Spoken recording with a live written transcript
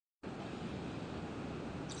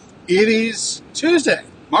It is Tuesday,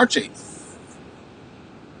 March 8th,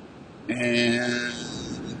 and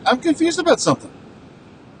I'm confused about something.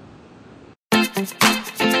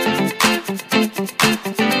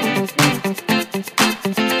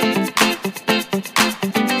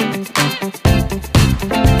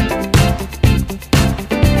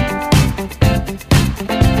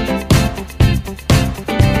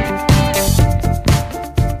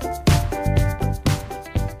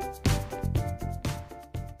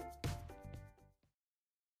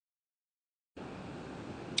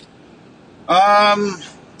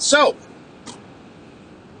 So,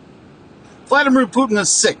 Vladimir Putin is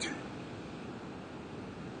sick.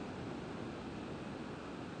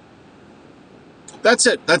 That's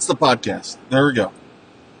it. That's the podcast. There we go.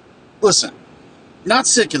 Listen, not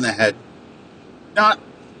sick in the head, not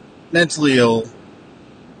mentally ill,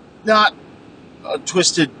 not a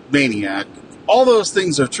twisted maniac. All those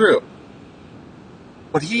things are true.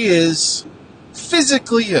 But he is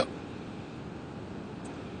physically ill.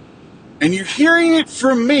 And you're hearing it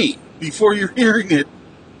from me before you're hearing it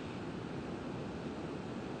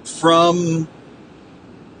from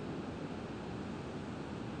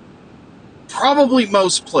probably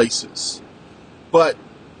most places. But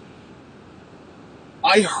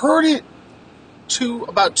I heard it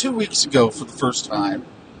about 2 weeks ago for the first time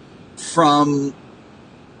from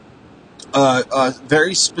a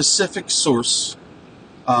very specific source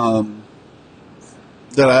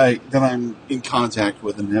that I'm in contact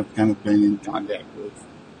with and have kind of been in contact with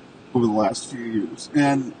over the last few years.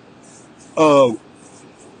 And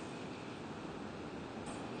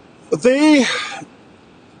the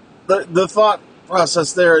thought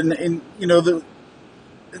process there, and you know,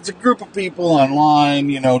 it's a group of people online,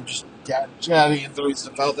 you know, just chatting and throwing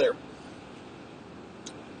stuff out there.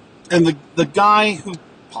 And the guy who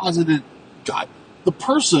posited, the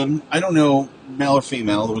person, I don't know, male or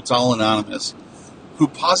female, it's all anonymous, who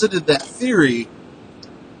posited that theory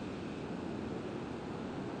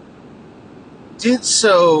did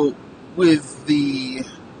so with the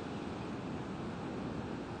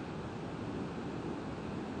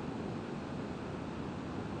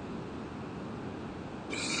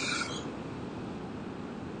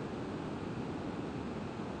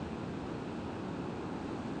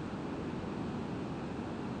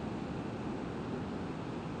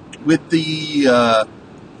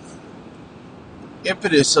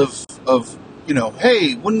impetus of, you know,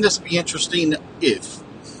 hey, wouldn't this be interesting if?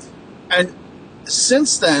 And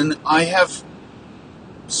since then, I have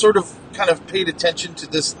sort of kind of paid attention to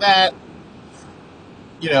this, that,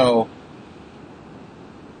 you know,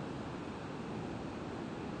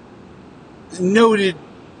 noted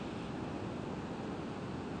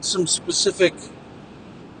some specific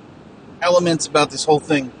elements about this whole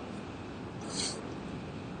thing.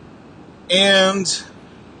 And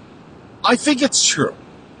I think it's true.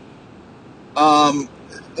 The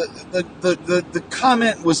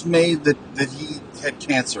comment was made that he had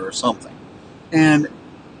cancer or something. And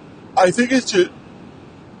I think it's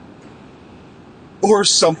or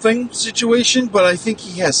something situation, but I think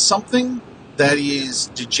he has something that is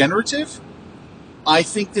degenerative. I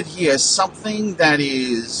think that he has something that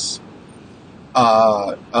is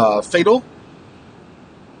fatal.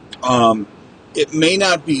 It may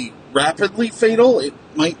not be rapidly fatal. It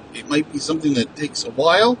might be something that takes a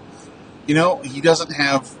while. You know, he doesn't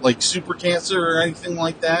have like super cancer or anything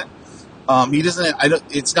like that. He doesn't.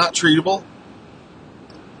 It's not treatable.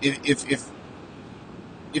 If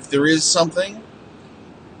there is something,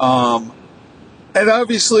 and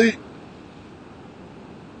obviously,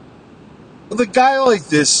 with a guy like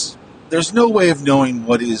this, there's no way of knowing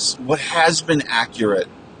what has been accurate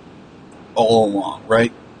all along,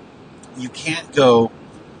 right? You can't go,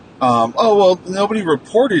 oh, well, nobody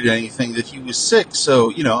reported anything that he was sick, so,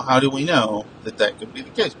 you know, how do we know that could be the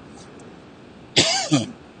case?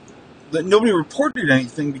 That nobody reported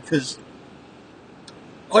anything because,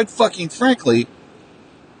 quite fucking frankly,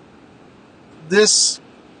 there's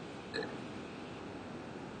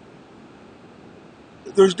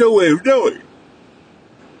no way of knowing.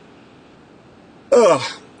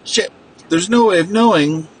 Shit. There's no way of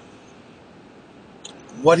knowing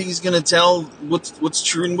what he's going to tell, what's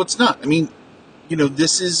true and what's not. I mean, you know,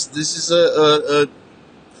 this is a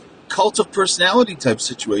cult of personality type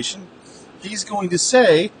situation. He's going to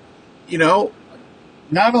say, you know,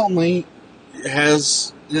 not only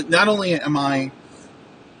am I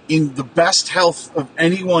in the best health of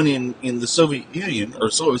anyone in the Soviet Union, or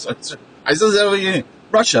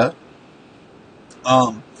Russia,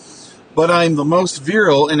 but I'm the most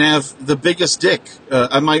virile and have the biggest dick.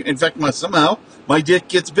 Somehow my dick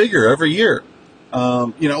gets bigger every year.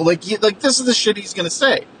 You know, like this is the shit he's gonna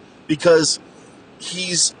say. because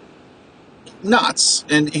he's nuts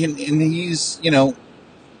and he's,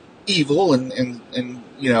 evil and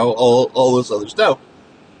all this other stuff.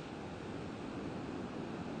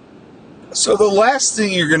 So the last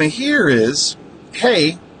thing you're going to hear is,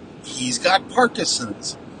 hey, he's got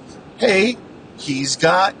Parkinson's. Hey, he's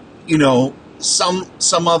got,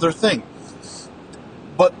 some other thing.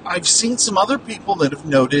 But I've seen some other people that have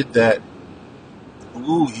noted that,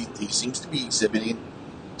 he seems to be exhibiting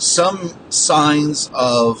some signs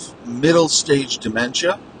of middle stage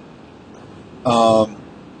dementia,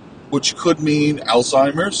 which could mean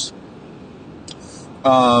Alzheimer's.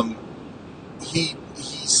 He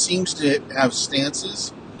seems to have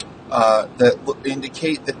stances that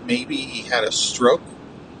indicate that maybe he had a stroke.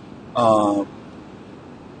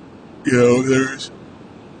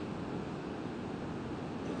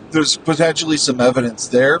 There's potentially some evidence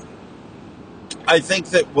there. I think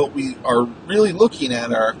that what we are really looking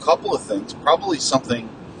at are a couple of things. Probably something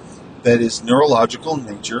that is neurological in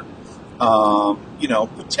nature.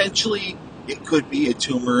 Potentially it could be a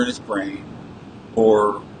tumor in his brain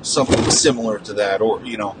or something similar to that, or,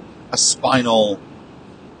 a spinal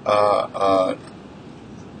a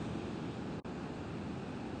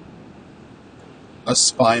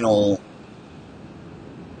spinal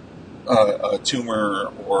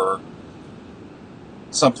tumor or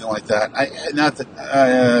something like that.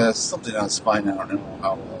 Something on spine. I don't know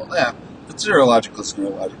how well. Yeah, if it's neurological, it's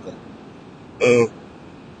neurological.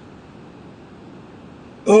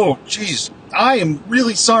 Oh, geez. I am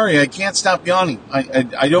really sorry. I can't stop yawning.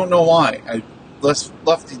 I don't know why. I left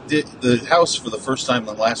the house for the first time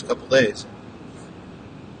in the last couple days.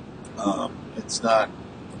 It's not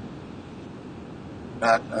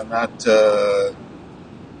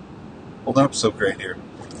holding up so great here.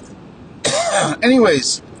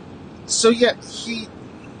 Anyways, so yeah,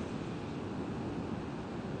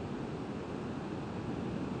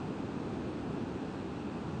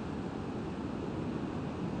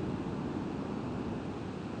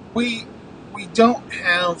 we don't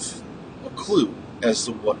have a clue as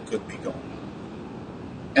to what could be going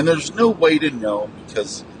on, and there's no way to know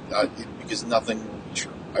because nothing will be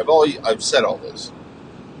true. I've said all this,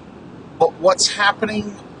 but what's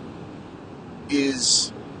happening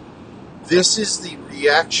is this is the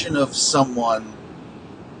reaction of someone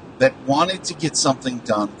that wanted to get something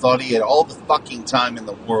done, thought he had all the fucking time in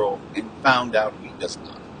the world, and found out he does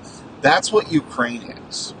not. That's what Ukraine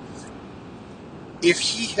is. If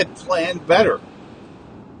he had planned better,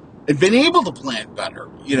 and been able to plan better,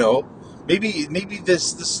 maybe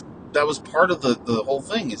this that was part of the whole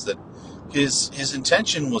thing, is that his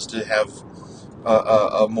intention was to have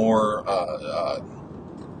a more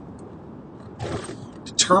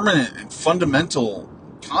determinate and fundamental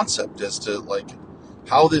concept as to like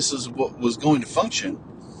how this is what was going to function.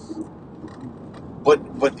 But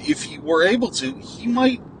if he were able to, he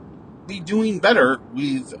might be doing better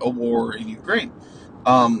with a war in Ukraine.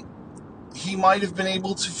 He might have been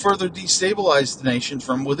able to further destabilize the nation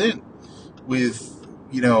from within.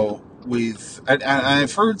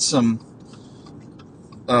 I've heard some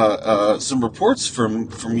reports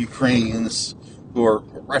from Ukrainians who are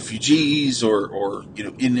refugees or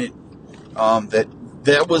in it,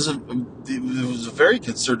 that was a very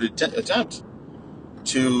concerted attempt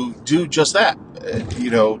to do just that,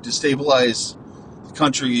 destabilize the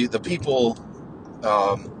country, the people,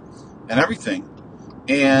 and everything.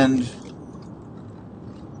 And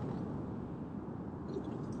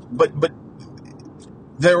but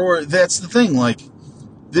that's the thing, like,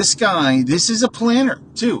 this guy, this is a planner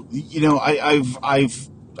too. I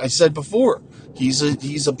said before,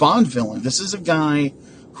 he's a Bond villain. This is a guy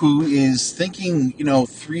who is thinking,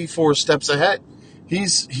 3-4 steps ahead.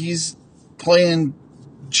 He's playing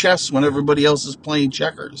chess when everybody else is playing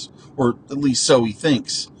checkers, or at least so he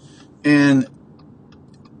thinks. And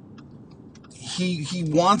he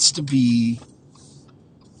wants to be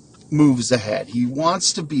moves ahead. He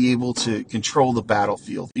wants to be able to control the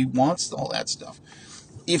battlefield. He wants all that stuff.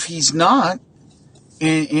 If he's not,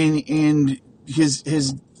 and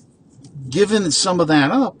his given some of that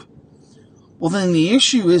up, well, then the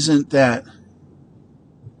issue isn't that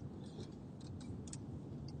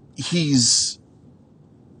he's...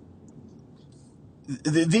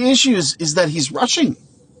 The issue is that he's rushing.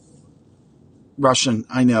 Russian,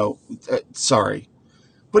 I know. Sorry.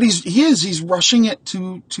 But he's rushing it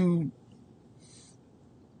to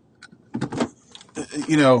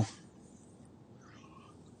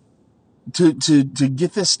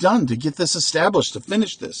get this done, to get this established, to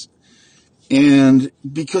finish this. And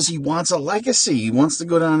because he wants a legacy, he wants to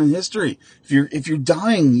go down in history. If you're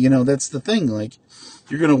dying, that's the thing. Like,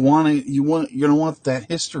 you're gonna want that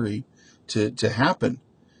history to happen.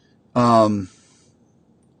 And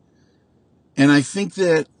I think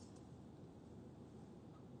that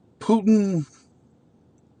Putin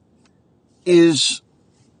is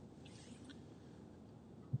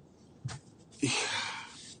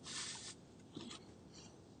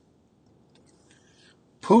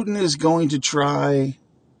going to try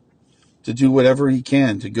to do whatever he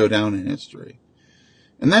can to go down in history.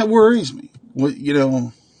 And that worries me.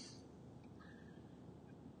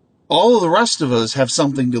 All of the rest of us have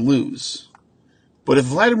something to lose. But if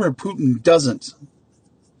Vladimir Putin doesn't,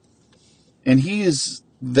 and he is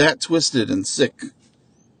that twisted and sick,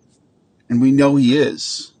 and we know he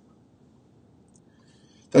is,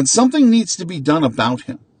 then something needs to be done about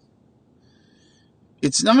him.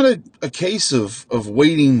 It's not a case of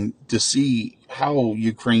waiting to see how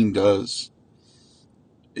Ukraine does.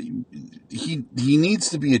 He needs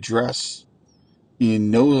to be addressed in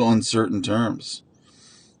no uncertain terms.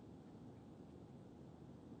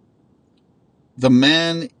 The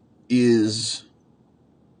man is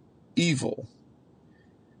evil.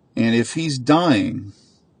 And if he's dying,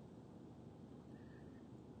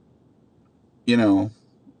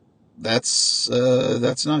 that's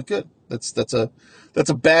not good. That's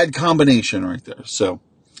a bad combination right there. So,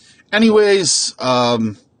 anyways,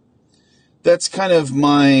 that's kind of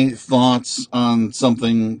my thoughts on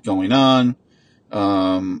something going on.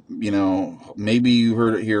 Maybe you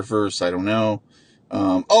heard it here first. I don't know.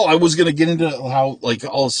 I was going to get into how, like,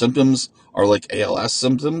 all the symptoms are like ALS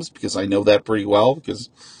symptoms, because I know that pretty well because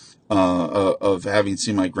of having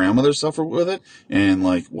seen my grandmother suffer with it. And,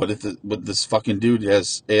 like, what this fucking dude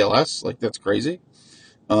has ALS? Like, that's crazy.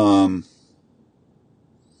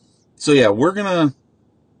 So yeah, we're gonna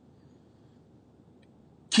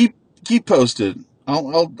keep posted.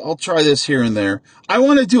 I'll try this here and there. I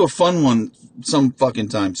want to do a fun one some fucking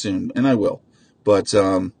time soon, and I will. But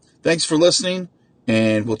thanks for listening,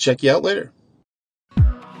 and we'll check you out later.